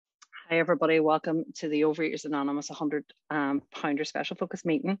Hi everybody, welcome to the Overeaters Anonymous 100 pounder special focus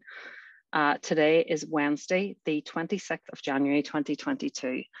meeting. Today is Wednesday, the 26th of January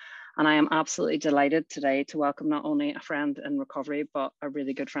 2022, and I am absolutely delighted today to welcome not only a friend in recovery, but a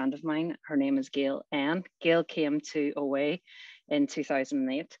really good friend of mine. Her name is GAIL N. GAIL came to OA in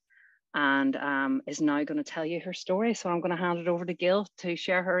 2008 and is now going to tell you her story. So I'm going to hand it over to GAIL to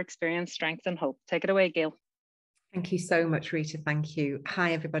share her experience, strength and hope. Take it away, GAIL. Thank you so much, Rita. Thank you.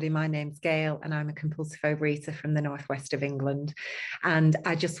 Hi, everybody. My name's GAIL and I'm a compulsive overeater from the northwest of England. And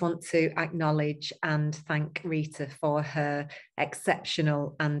I just want to acknowledge and thank Rita for her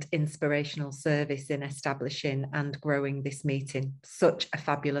exceptional and inspirational service in establishing and growing this meeting. Such a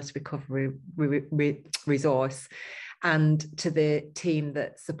fabulous recovery resource. And to the team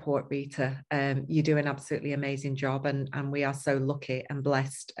that support Rita, you do an absolutely amazing job, and we are so lucky and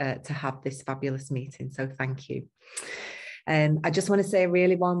blessed to have this fabulous meeting. So thank you. I just want to say a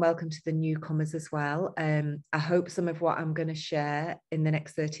really warm welcome to the newcomers as well. I hope some of what I'm going to share in the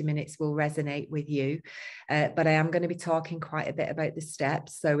next 30 minutes will resonate with you, but I am going to be talking quite a bit about the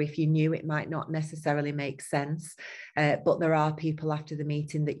steps. So if you're new, it might not necessarily make sense, but there are people after the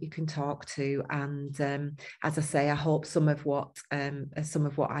meeting that you can talk to. And as I say, I hope some of what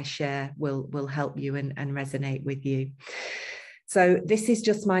I share will help you and resonate with you. So this is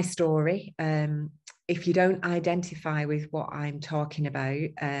just my story. If you don't identify with what I'm talking about,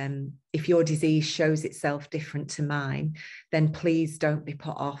 if your disease shows itself different to mine, then please don't be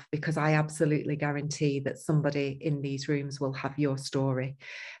put off, because I absolutely guarantee that somebody in these rooms will have your story.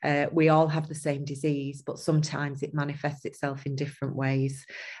 We all have the same disease, but sometimes it manifests itself in different ways.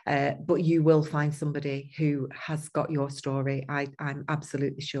 But you will find somebody who has got your story. I'm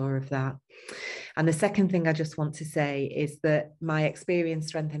absolutely sure of that. And the second thing I just want to say is that my experience,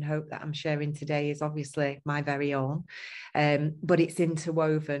 strength and hope that I'm sharing today is obviously my very own, but it's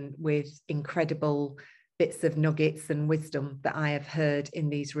interwoven with incredible bits of nuggets and wisdom that I have heard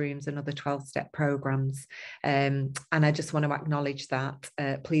in these rooms and other 12-step programs. And I just want to acknowledge that.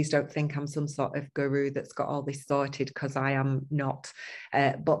 Please don't think I'm some sort of guru that's got all this sorted, because I am not.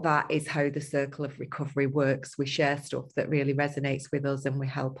 But that is how the circle of recovery works. We share stuff that really resonates with us and we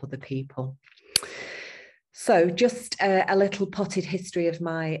help other people. So just a little potted history of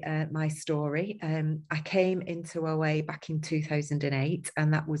my story. I came into OA back in 2008,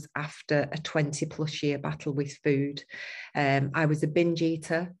 and that was after a 20+ year battle with food. I was a binge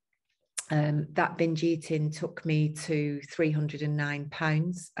eater. That binge eating took me to 309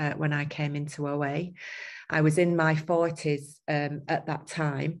 pounds when I came into OA. I was in my 40s at that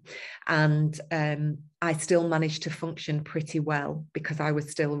time, and I still managed to function pretty well because I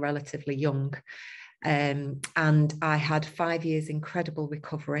was still relatively young. And I had 5 years incredible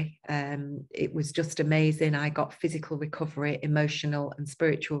recovery. It was just amazing. I got physical recovery, emotional and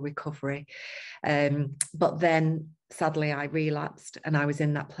spiritual recovery. But then sadly I relapsed, and I was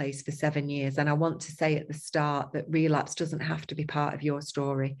in that place for 7 years. And I want to say at the start that relapse doesn't have to be part of your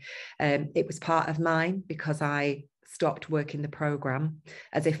story. It was part of mine because I stopped working the program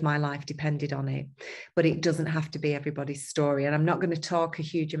as if my life depended on it, but it doesn't have to be everybody's story. And I'm not going to talk a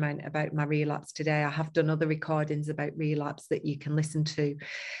huge amount about my relapse today. I have done other recordings about relapse that you can listen to,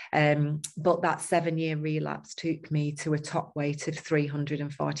 but that 7-year relapse took me to a top weight of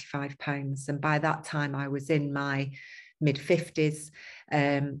 345 pounds, and by that time I was in my mid-50s.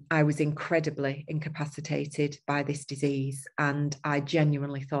 I was incredibly incapacitated by this disease, and I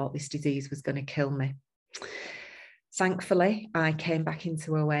genuinely thought this disease was going to kill me. Thankfully, I came back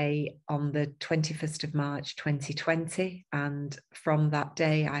into OA on the 21st of March 2020, and from that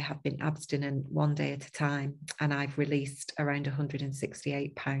day I have been abstinent one day at a time, and I've released around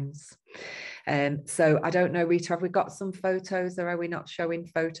 168 pounds. So I don't know, Rita, have we got some photos, or are we not showing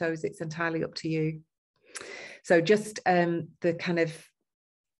photos? It's entirely up to you. So just the kind of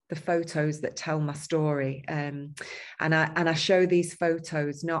the photos that tell my story, and I show these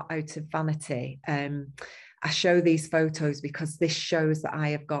photos not out of vanity. I show these photos because this shows that I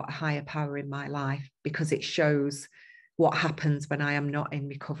have got a higher power in my life, because it shows what happens when I am not in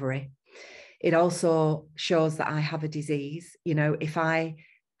recovery. It also shows that I have a disease. You know, if I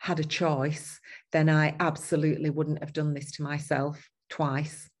had a choice, then I absolutely wouldn't have done this to myself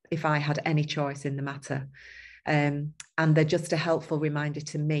twice if I had any choice in the matter. And they're just a helpful reminder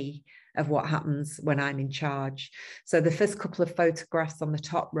to me of what happens when I'm in charge. So the first couple of photographs on the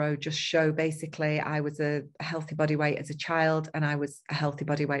top row just show basically I was a healthy body weight as a child, and I was a healthy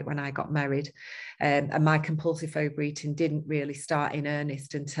body weight when I got married. And my compulsive overeating didn't really start in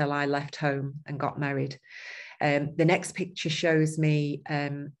earnest until I left home and got married. The next picture shows me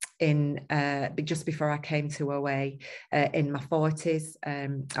in just before I came to OA in my 40s.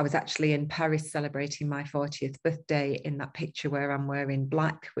 I was actually in Paris celebrating my 40th birthday in that picture where I'm wearing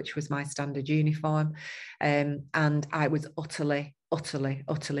black, which was my standard uniform. And I was utterly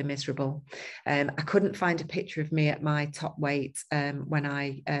miserable. I couldn't find a picture of me at my top weight when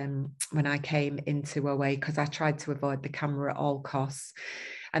I came into OA, because I tried to avoid the camera at all costs.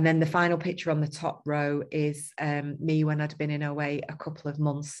 And then the final picture on the top row is me when I'd been in OA a couple of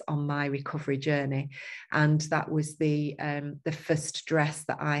months on my recovery journey. And that was the first dress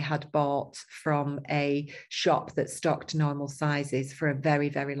that I had bought from a shop that stocked normal sizes for a very,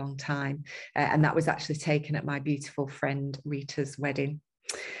 very long time. And that was actually taken at my beautiful friend Rita's wedding.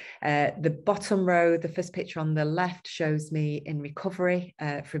 The bottom row, the first picture on the left, shows me in recovery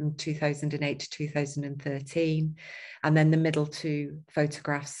from 2008 to 2013. And then the middle two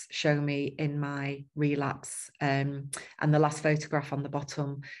photographs show me in my relapse. And the last photograph on the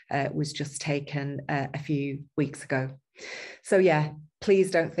bottom was just taken a few weeks ago. So yeah,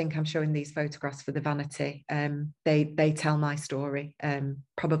 please don't think I'm showing these photographs for the vanity. They tell my story,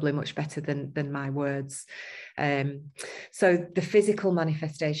 probably much better than my words. So the physical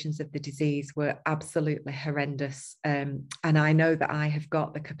manifestations of the disease were absolutely horrendous. And I know that I have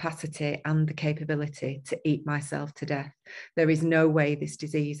got the capacity and the capability to eat myself to death. There is no way this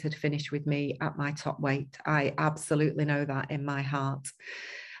disease had finished with me at my top weight. I absolutely know that in my heart.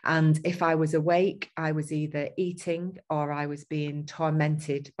 And if I was awake, I was either eating or I was being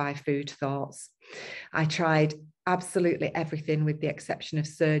tormented by food thoughts. I tried absolutely everything with the exception of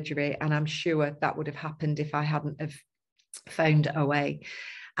surgery, and I'm sure that would have happened if I hadn't have found OA.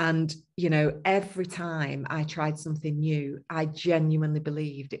 And, you know, every time I tried something new, I genuinely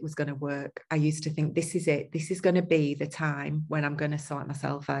believed it was going to work. I used to think, this is it. This is going to be the time when I'm going to sort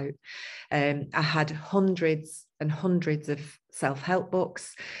myself out. I had hundreds and hundreds of self-help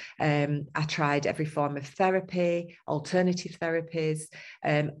books. I tried every form of therapy, alternative therapies.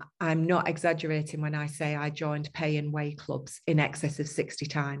 I'm not exaggerating when I say I joined pay and weigh clubs in excess of 60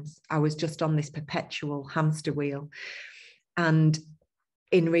 times. I was just on this perpetual hamster wheel. And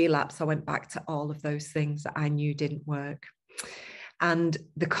in relapse, I went back to all of those things that I knew didn't work. And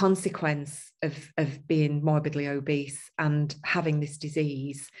the consequence of being morbidly obese and having this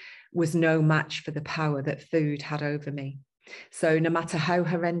disease was no match for the power that food had over me. So no matter how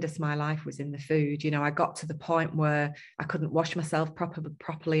horrendous my life was in the food, you know, I got to the point where I couldn't wash myself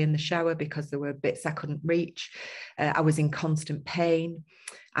properly in the shower because there were bits I couldn't reach. I was in constant pain.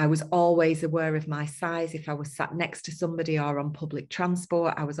 I was always aware of my size. If I was sat next to somebody or on public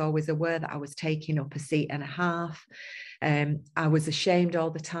transport, I was always aware that I was taking up a seat and a half. I was ashamed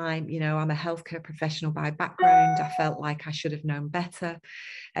all the time. You know, I'm a healthcare professional by background. I felt like I should have known better.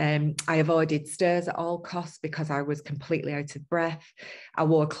 I avoided stairs at all costs because I was completely out of breath. I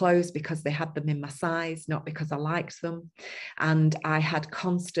wore clothes because they had them in my size, not because I liked them. And I had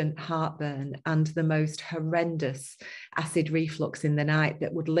constant heartburn and the most horrendous acid reflux in the night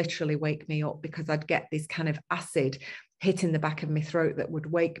that would literally wake me up, because I'd get this kind of acid hitting the back of my throat that would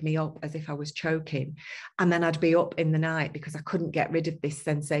wake me up as if I was choking. And then I'd be up in the night because I couldn't get rid of this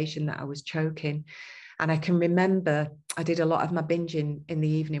sensation that I was choking. And I can remember I did a lot of my binging in the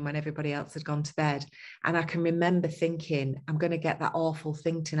evening when everybody else had gone to bed. And I can remember thinking, I'm going to get that awful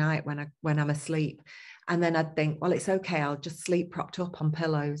thing tonight when I'm asleep. And then I'd think, well, it's okay, I'll just sleep propped up on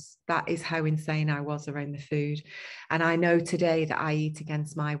pillows. That is how insane I was around the food. And I know today that I eat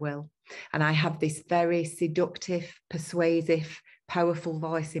against my will. And I have this very seductive, persuasive, powerful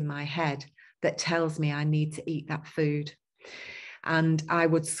voice in my head that tells me I need to eat that food. And I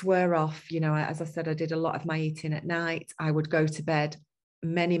would swear off, you know, as I said, I did a lot of my eating at night. I would go to bed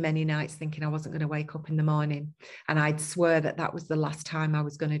many, many nights thinking I wasn't going to wake up in the morning. And I'd swear that that was the last time I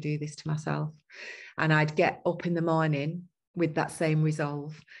was going to do this to myself. And I'd get up in the morning with that same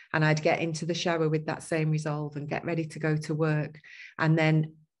resolve. And I'd get into the shower with that same resolve and get ready to go to work. And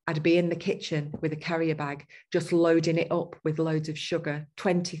then I'd be in the kitchen with a carrier bag, just loading it up with loads of sugar,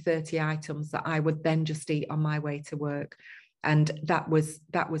 20, 30 items that I would then just eat on my way to work. And that was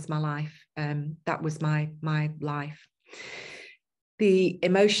my life. That was my life. The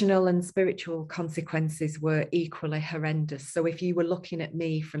emotional and spiritual consequences were equally horrendous. So if you were looking at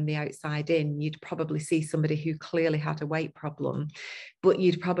me from the outside in, you'd probably see somebody who clearly had a weight problem, but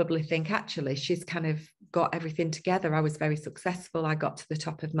you'd probably think, actually, she's kind of got everything together. I was very successful. I got to the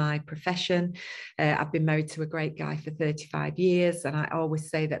top of my profession. I've been married to a great guy for 35 years. And I always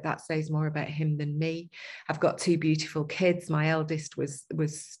say that that says more about him than me. I've got 2 beautiful kids. My eldest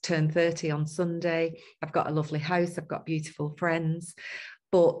was turned 30 on Sunday. I've got a lovely house. I've got beautiful friends.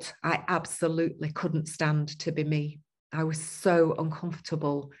 but I absolutely couldn't stand to be me. I was so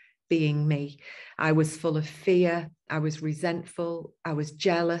uncomfortable being me. I was full of fear. I was resentful. I was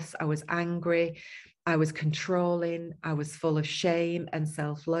jealous. I was angry. I was controlling. I was full of shame and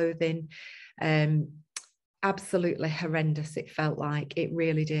self-loathing. Absolutely horrendous, it felt like. It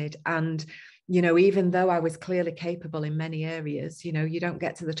really did. And even though I was clearly capable in many areas, you don't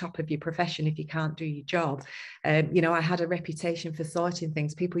get to the top of your profession if you can't do your job. I had a reputation for sorting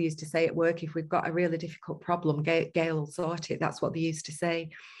things. People used to say at work, if we've got a really difficult problem, Gail will sort it. That's what they used to say.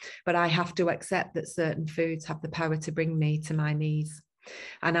 But I have to accept that certain foods have the power to bring me to my knees.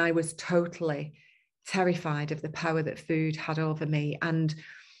 And I was totally terrified of the power that food had over me. And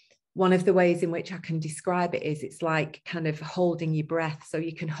one of the ways in which I can describe it is it's like kind of holding your breath. So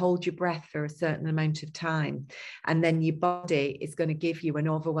you can hold your breath for a certain amount of time, and then your body is going to give you an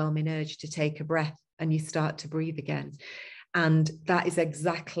overwhelming urge to take a breath, and you start to breathe again. And that is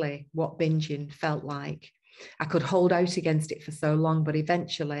exactly what binging felt like. I could hold out against it for so long, but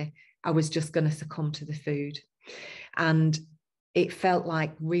eventually I was just going to succumb to the food. And it felt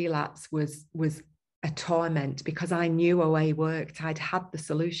like relapse was a torment, because I knew OA worked. I'd had the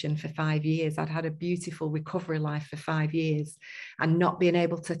solution for 5 years. I'd had a beautiful recovery life for 5 years, and not being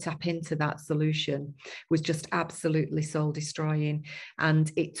able to tap into that solution was just absolutely soul destroying.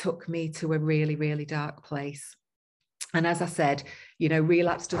 And it took me to a really, really dark place. And as I said,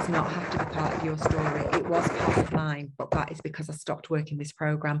 relapse does not have to be part of your story. It was part of mine, but that is because I stopped working this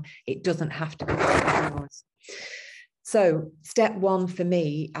program. It doesn't have to be part of yours. So step one for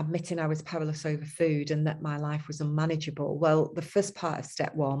me, admitting I was powerless over food and that my life was unmanageable. Well, the first part of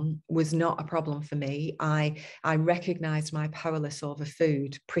step one was not a problem for me. I recognized my powerless over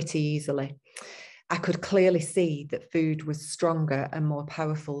food pretty easily. I could clearly see that food was stronger and more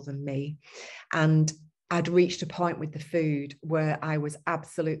powerful than me. And I'd reached a point with the food where I was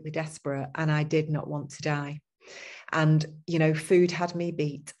absolutely desperate and I did not want to die. And, food had me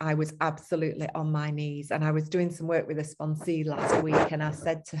beat. I was absolutely on my knees. And I was doing some work with a sponsee last week. And I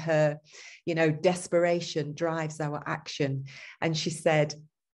said to her, desperation drives our action. And she said,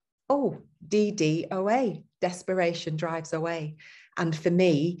 oh, DDOA, desperation drives OA. And for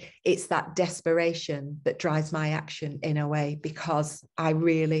me, it's that desperation that drives my action in OA, because I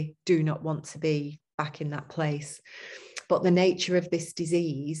really do not want to be back in that place. But the nature of this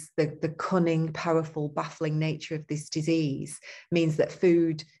disease, the cunning, powerful, baffling nature of this disease means that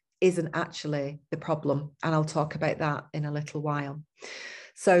food isn't actually the problem. And I'll talk about that in a little while.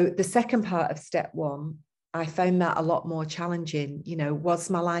 So the second part of step one, I found that a lot more challenging. Was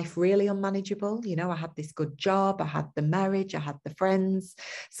my life really unmanageable? I had this good job, I had the marriage, I had the friends.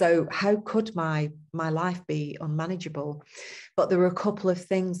 So how could my life be unmanageable? But there were a couple of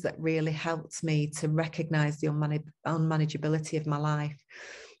things that really helped me to recognize the unmanageability of my life.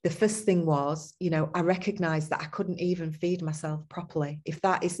 The first thing was, I recognized that I couldn't even feed myself properly. If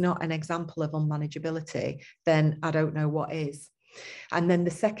that is not an example of unmanageability, then I don't know what is. And then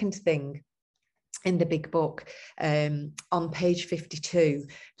the second thing, in the big book, on page 52,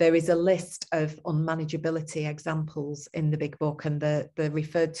 there is a list of unmanageability examples in the big book, and they're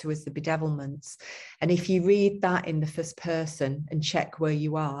referred to as the bedevilments. And if you read that in the first person and check where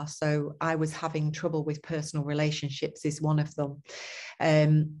you are, so I was having trouble with personal relationships is one of them.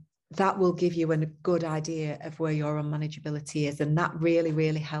 That will give you a good idea of where your unmanageability is. And that really,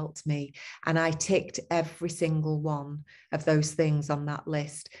 really helped me. And I ticked every single one of those things on that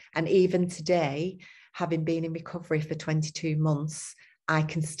list. And even today, having been in recovery for 22 months, I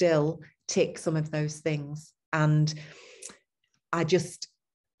can still tick some of those things. And I just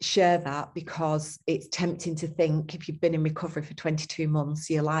share that because it's tempting to think if you've been in recovery for 22 months,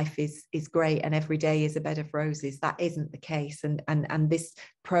 your life is great and every day is a bed of roses. That isn't the case. And this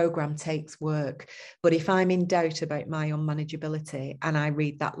program takes work. But if I'm in doubt about my unmanageability and I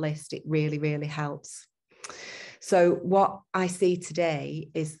read that list, it really, really helps. So what I see today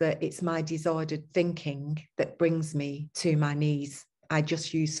is that it's my disordered thinking that brings me to my knees. I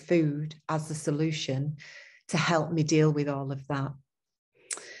just use food as the solution to help me deal with all of that.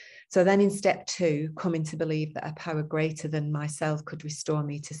 So then in step two, coming to believe that a power greater than myself could restore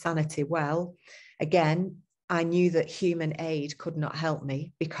me to sanity. Well, again, I knew that human aid could not help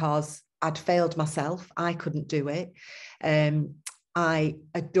me because I'd failed myself. I couldn't do it. I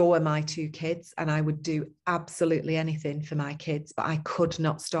adore my 2 kids and I would do absolutely anything for my kids, but I could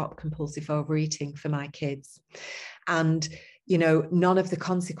not stop compulsive overeating for my kids. And none of the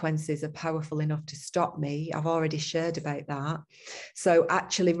consequences are powerful enough to stop me. I've already shared about that. So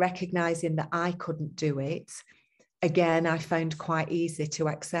actually recognizing that I couldn't do it again, I found quite easy to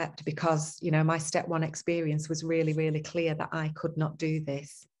accept because, you know, my step one experience was really, really clear that I could not do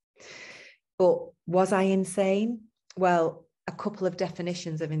this. But was I insane? Well, a couple of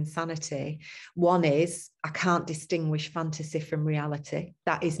definitions of insanity. One is I can't distinguish fantasy from reality.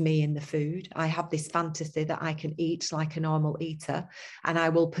 That is me in the food. I have this fantasy that I can eat like a normal eater, and I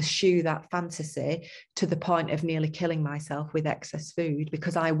will pursue that fantasy to the point of nearly killing myself with excess food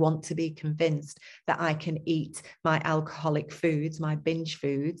because I want to be convinced that I can eat my alcoholic foods, my binge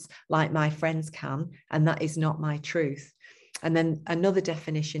foods, like my friends can, and that is not my truth. And then another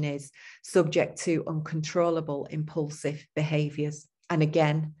definition is subject to uncontrollable impulsive behaviors. And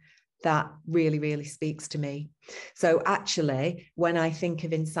again, that really, really speaks to me. So actually, when I think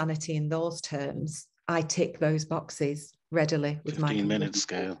of insanity in those terms, I tick those boxes readily with 15 minutes,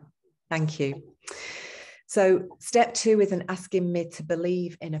 GAIL. Thank you. So step two isn't asking me to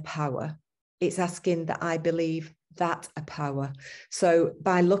believe in a power. It's asking that I believe that a power. So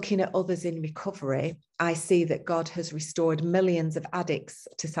by looking at others in recovery, I see that God has restored millions of addicts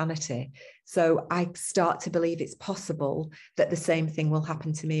to sanity. So I start to believe it's possible that the same thing will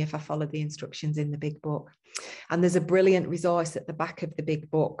happen to me if I follow the instructions in the big book. And there's a brilliant resource at the back of the big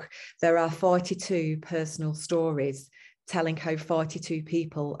book. There are 42 personal stories telling how 42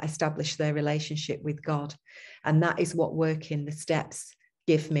 people established their relationship with God. And that is what working the steps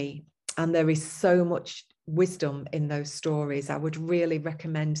give me. And there is so much wisdom in those stories. I would really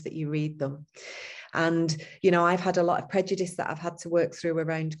recommend that you read them. And, you know, I've had a lot of prejudice that I've had to work through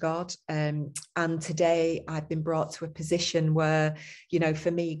around God. And today I've been brought to a position where, you know,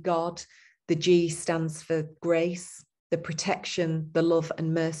 for me, God, the G stands for grace, the protection, the love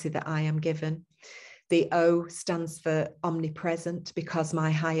and mercy that I am given. The O stands for omnipresent because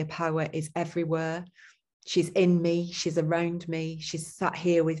my higher power is everywhere. She's in me, she's around me, she's sat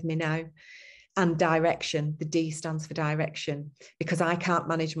here with me now. And direction, the D stands for direction, because I can't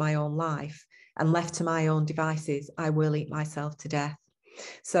manage my own life, and left to my own devices, I will eat myself to death.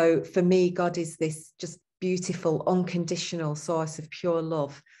 So for me, God is this just beautiful, unconditional source of pure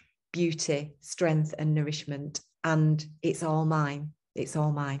love, beauty, strength, and nourishment. And it's all mine. It's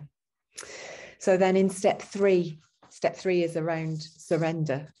all mine. So then in step three is around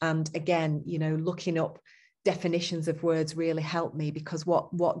surrender. And again, you know, looking up definitions of words really help me, because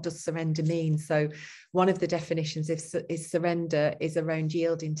what does surrender mean? So one of the definitions is surrender is around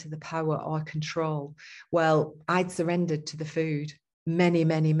yielding to the power or control. Well, I'd surrendered to the food many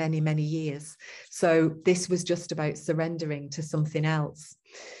years. So this was just about surrendering to something else.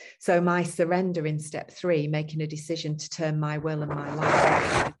 So my surrender in step three, making a decision to turn my will and my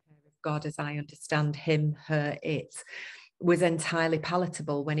life to God as I understand him, her, it, was entirely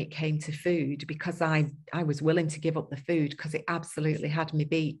palatable when it came to food, because I was willing to give up the food because it absolutely had me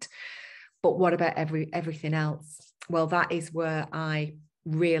beat. But what about everything else? Well, that is where I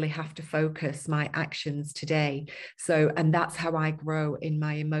really have to focus my actions today. So, and that's how I grow in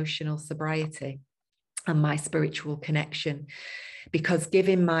my emotional sobriety and my spiritual connection. Because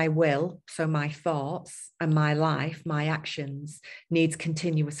giving my will, so my thoughts and my life, my actions, needs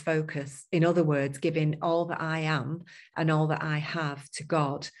continuous focus. In other words, giving all that I am and all that I have to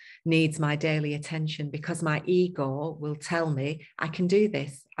God needs my daily attention, because my ego will tell me I can do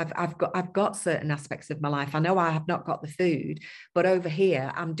this. I've got certain aspects of my life. I know I have not got the food, but over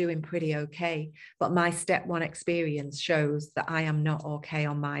here I'm doing pretty okay. But my step one experience shows that I am not okay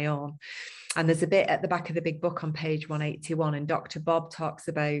on my own. And there's a bit at the back of the big book on page 181, and Dr. Bob talks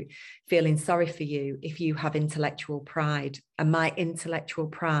about feeling sorry for you if you have intellectual pride. And my intellectual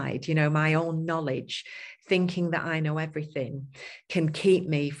pride, you know, my own knowledge, thinking that I know everything, can keep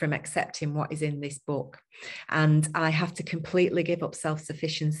me from accepting what is in this book. And I have to completely give up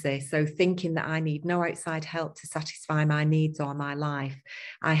self-sufficiency. So thinking that I need no outside help to satisfy my needs or my life,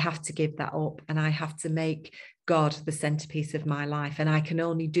 I have to give that up, and I have to make God the centerpiece of my life. And I can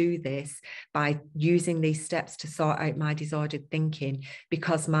only do this by using these steps to sort out my disordered thinking,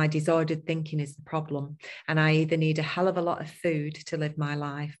 because my disordered thinking is the problem. And I either need a hell of a lot of food to live my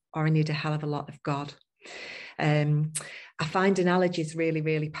life, or I need a hell of a lot of God. I find analogies really,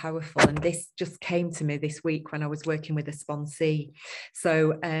 really powerful. And this just came to me this week when I was working with a sponsee.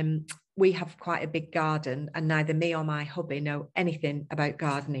 So we have quite a big garden, and neither me or my hubby know anything about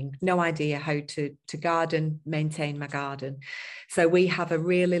gardening, no idea how to garden, maintain my garden. So we have a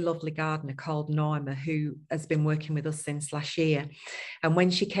really lovely gardener called Norma, who has been working with us since last year. And when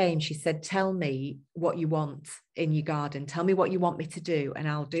she came, she said, tell me what you want in your garden. Tell me what you want me to do and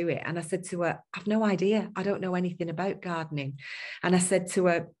I'll do it. And I said to her, I've no idea. I don't know anything about gardening. And I said to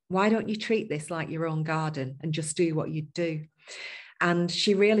her, why don't you treat this like your own garden and just do what you do? And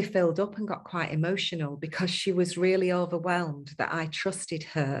she really filled up and got quite emotional because she was really overwhelmed that I trusted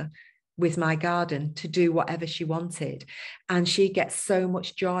her with my garden to do whatever she wanted. And she gets so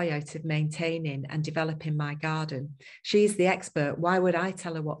much joy out of maintaining and developing my garden. She's the expert. Why would I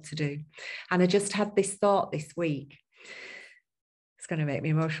tell her what to do? And I just had this thought this week. It's going to make me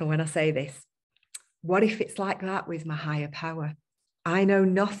emotional when I say this. What if it's like that with my higher power? I know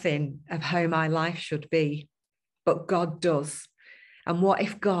nothing of how my life should be, but God does. And what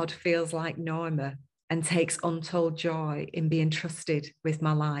if God feels like Norma and takes untold joy in being trusted with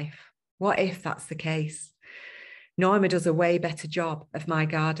my life? What if that's the case? Norma does a way better job of my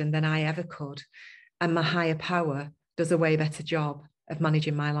garden than I ever could. And my higher power does a way better job of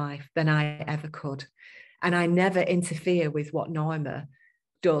managing my life than I ever could. And I never interfere with what Norma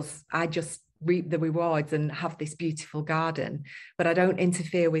does. I just reap the rewards and have this beautiful garden, but I don't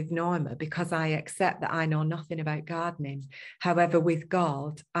interfere with Norma because I accept that I know nothing about gardening. However, with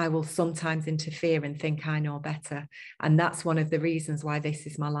God, I will sometimes interfere and think I know better. And that's one of the reasons why this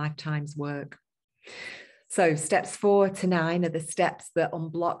is my lifetime's work. So steps 4 to 9 are the steps that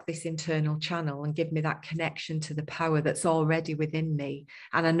unblock this internal channel and give me that connection to the power that's already within me.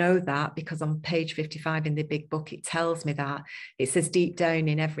 And I know that because on page 55 in the big book, it tells me that. It says deep down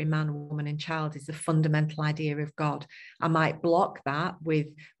in every man, woman and child is the fundamental idea of God. I might block that with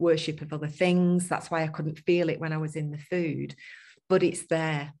worship of other things. That's why I couldn't feel it when I was in the food, but it's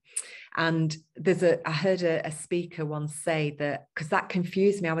there. And I heard a speaker once say that, because that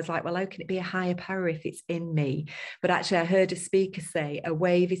confused me. I was like, well, how can it be a higher power if it's in me? But actually, I heard a speaker say a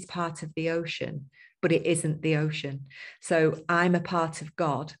wave is part of the ocean, but it isn't the ocean. So I'm a part of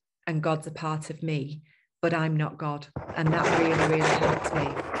God and God's a part of me, but I'm not God. And that really, really helped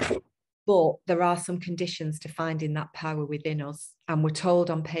me. But there are some conditions to finding that power within us. And we're told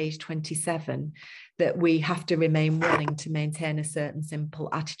on page 27 that we have to remain willing to maintain a certain simple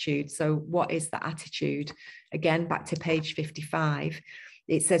attitude. So what is that attitude? Again, back to page 55,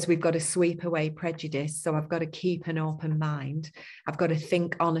 it says we've got to sweep away prejudice. So I've got to keep an open mind. I've got to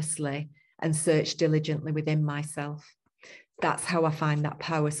think honestly and search diligently within myself. That's how I find that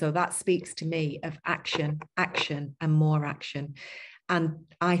power. So that speaks to me of action, action, and more action. And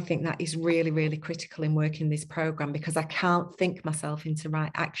I think that is really, really critical in working this program because I can't think myself into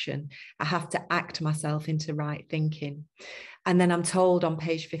right action. I have to act myself into right thinking. And then I'm told on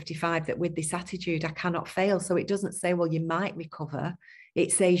page 55 that with this attitude, I cannot fail. So it doesn't say, well, you might recover.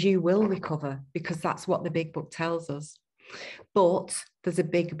 It says you will recover because that's what the big book tells us. But there's a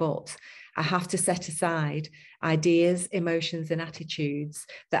big but. I have to set aside ideas, emotions, and attitudes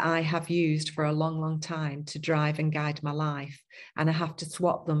that I have used for a long, long time to drive and guide my life. And I have to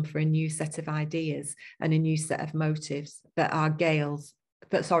swap them for a new set of ideas and a new set of motives that are GAIL's.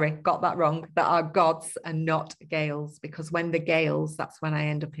 That are God's and not GAIL's, because when the GAIL's, that's when I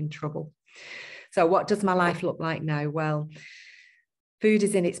end up in trouble. So what does my life look like now? Well, food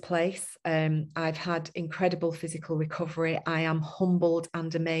is in its place. I've had incredible physical recovery. I am humbled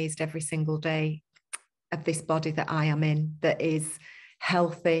and amazed every single day of this body that I am in, that is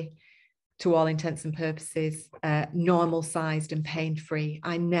healthy to all intents and purposes, normal sized and pain-free.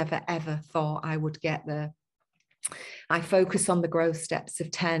 I never, ever thought I would get there. I focus on the growth steps of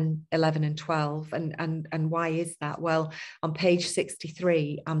 10, 11 and 12. And why is that? Well, on page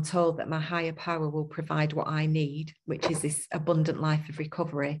 63, I'm told that my higher power will provide what I need, which is this abundant life of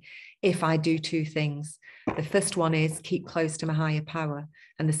recovery, if I do two things. The first one is keep close to my higher power.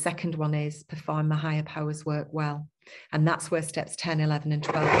 And the second one is perform my higher power's work well. And that's where steps 10, 11 and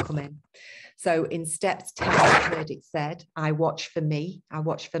 12 come in. So in steps 10, I heard it said, I watch for me, I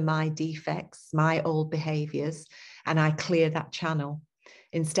watch for my defects, my old behaviours, and I clear that channel.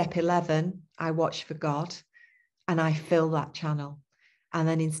 In step 11, I watch for God and I fill that channel. And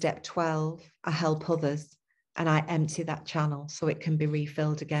then in step 12, I help others and I empty that channel so it can be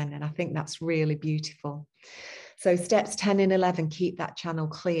refilled again. And I think that's really beautiful. So steps 10 and 11 keep that channel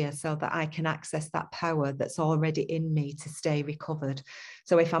clear so that I can access that power that's already in me to stay recovered.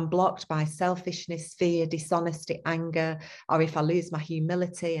 So if I'm blocked by selfishness, fear, dishonesty, anger, or if I lose my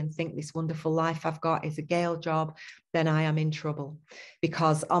humility and think this wonderful life I've got is a GAIL job, then I am in trouble,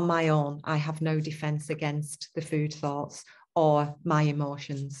 because on my own, I have no defense against the food thoughts or my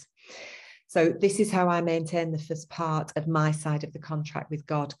emotions. So this is how I maintain the first part of my side of the contract with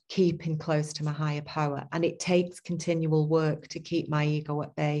God, keeping close to my higher power. And it takes continual work to keep my ego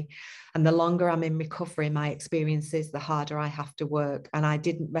at bay. And the longer I'm in recovery, my experiences, the harder I have to work. And I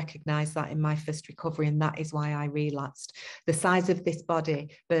didn't recognize that in my first recovery. And that is why I relapsed. The size of this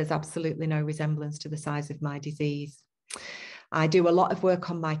body bears absolutely no resemblance to the size of my disease. I do a lot of work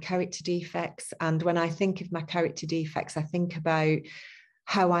on my character defects. And when I think of my character defects, I think about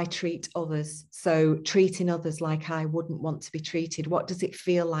how I treat others. So treating others like I wouldn't want to be treated. What does it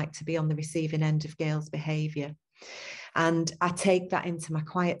feel like to be on the receiving end of GAIL's behaviour? And I take that into my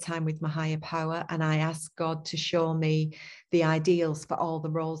quiet time with my higher power, and I ask God to show me the ideals for all the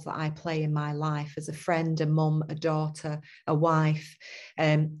roles that I play in my life as a friend, a mum, a daughter, a wife.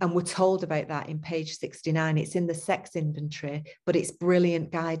 And we're told about that in page 69. It's in the sex inventory, but it's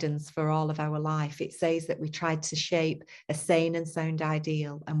brilliant guidance for all of our life. It says that we tried to shape a sane and sound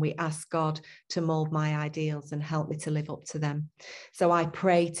ideal, and we ask God to mold my ideals and help me to live up to them. So I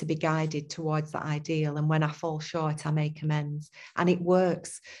pray to be guided towards that ideal. And when I fall short, I make amends. And it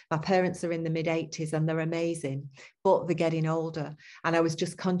works. My parents are in the mid-80s and they're amazing, but they're getting older. And I was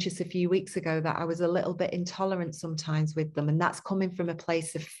just conscious a few weeks ago that I was a little bit intolerant sometimes with them. And that's coming from a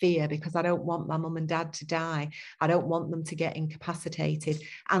place of fear, because I don't want my mum and dad to die. I don't want them to get incapacitated,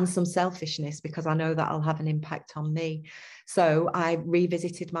 and some selfishness, because I know that'll have an impact on me. So I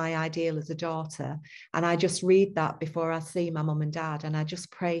revisited my ideal as a daughter, and I just read that before I see my mum and dad. And I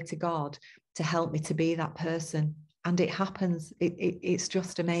just pray to God to help me to be that person. And it happens. It's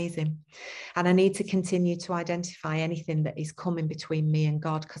just amazing. And I need to continue to identify anything that is coming between me and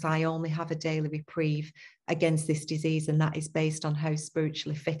God, because I only have a daily reprieve against this disease, and that is based on how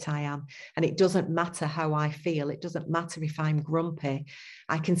spiritually fit I am. And it doesn't matter how I feel. It doesn't matter if I'm grumpy.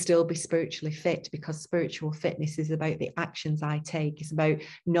 I can still be spiritually fit, because spiritual fitness is about the actions I take. It's about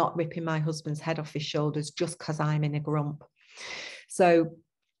not ripping my husband's head off his shoulders just because I'm in a grump. So,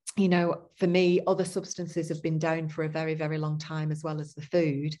 you know, for me, other substances have been down for a very, very long time, as well as the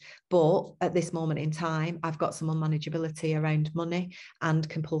food. But at this moment in time, I've got some unmanageability around money and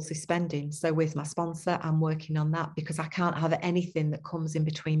compulsive spending. So with my sponsor, I'm working on that, because I can't have anything that comes in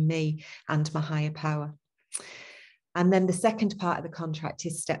between me and my higher power. And then the second part of the contract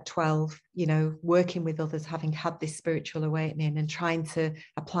is step 12, you know, working with others, having had this spiritual awakening and trying to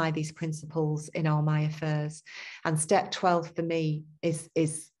apply these principles in all my affairs. And step 12 for me is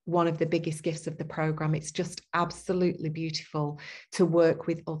one of the biggest gifts of the program. It's just absolutely beautiful to work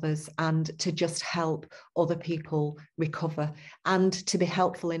with others and to just help other people recover, and to be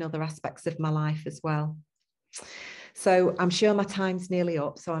helpful in other aspects of my life as well. So I'm sure my time's nearly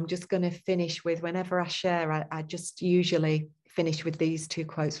up. So I'm just going to finish with, whenever I share, I just usually finish with these two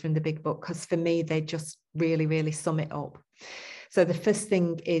quotes from the big book, because for me, they just really, really sum it up. So the first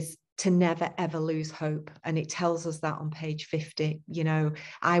thing is to never, ever lose hope. And it tells us that on page 50. You know,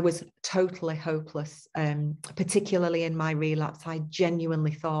 I was totally hopeless, particularly in my relapse. I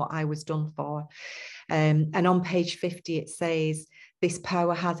genuinely thought I was done for. And on page 50, it says, this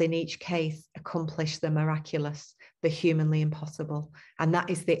power has in each case accomplished the miraculous, the humanly impossible. And that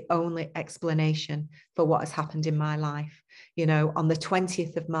is the only explanation for what has happened in my life. You know, on the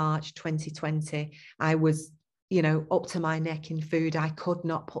 20th of March, 2020, I was, you know, up to my neck in food. I could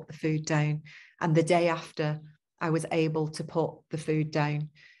not put the food down. And the day after, I was able to put the food down.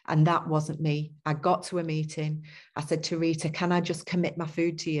 And that wasn't me. I got to a meeting. I said to Rita, can I just commit my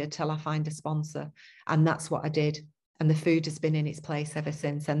food to you till I find a sponsor? And that's what I did. And the food has been in its place ever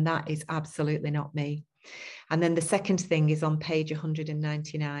since. And that is absolutely not me. And then the second thing is on page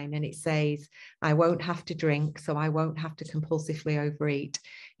 199, and it says, I won't have to drink, so I won't have to compulsively overeat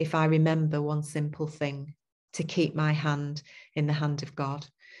if I remember one simple thing, to keep my hand in the hand of God.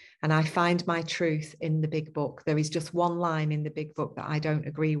 And I find my truth in the big book. There is just one line in the big book that I don't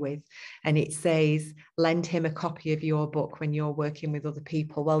agree with. And it says, lend him a copy of your book when you're working with other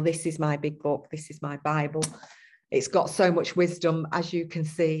people. Well, this is my big book. This is my Bible. It's got so much wisdom, as you can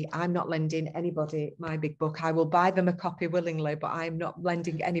see. I'm not lending anybody my big book. I will buy them a copy willingly, but I'm not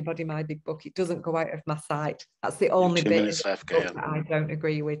lending anybody my big book. It doesn't go out of my sight. That's the only bit of the book that I don't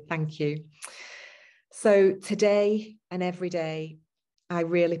agree with. Thank you. So today and every day, I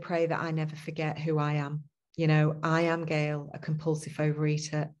really pray that I never forget who I am. You know, I am GAIL, a compulsive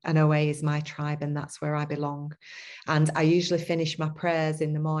overeater, and OA is my tribe, and that's where I belong. And I usually finish my prayers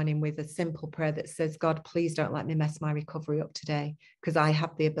in the morning with a simple prayer that says, God, please don't let me mess my recovery up today, because I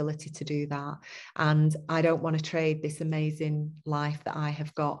have the ability to do that. And I don't want to trade this amazing life that I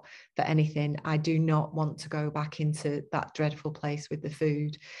have got for anything. I do not want to go back into that dreadful place with the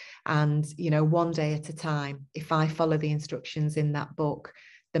food. And, you know, one day at a time, if I follow the instructions in that book,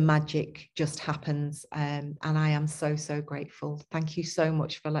 the magic just happens. And I am so, so grateful. Thank you so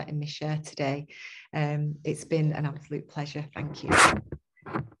much for letting me share today. It's been an absolute pleasure. Thank you.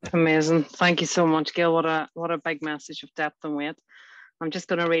 Amazing. Thank you so much, Gail. What a big message of depth and weight. I'm just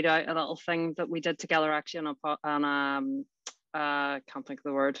going to read out a little thing that we did together, actually, on a can't think of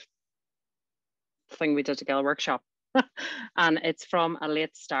the word, thing we did together, workshop. And it's from A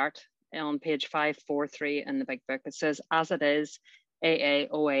Late Start on page 543 in the big book. It says, as it is,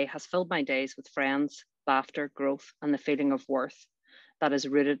 AAOA has filled my days with friends, laughter, growth, and the feeling of worth that is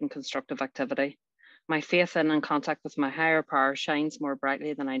rooted in constructive activity. My faith in and contact with my higher power shines more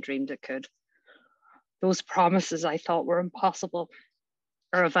brightly than I dreamed it could. Those promises I thought were impossible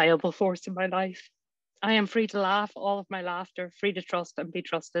are a viable force in my life. I am free to laugh all of my laughter, free to trust and be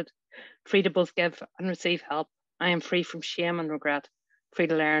trusted, free to both give and receive help. I am free from shame and regret, free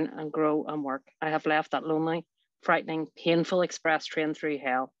to learn and grow and work. I have left that lonely, frightening, painful express train through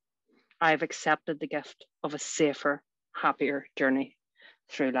hell. I have accepted the gift of a safer, happier journey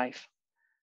through life.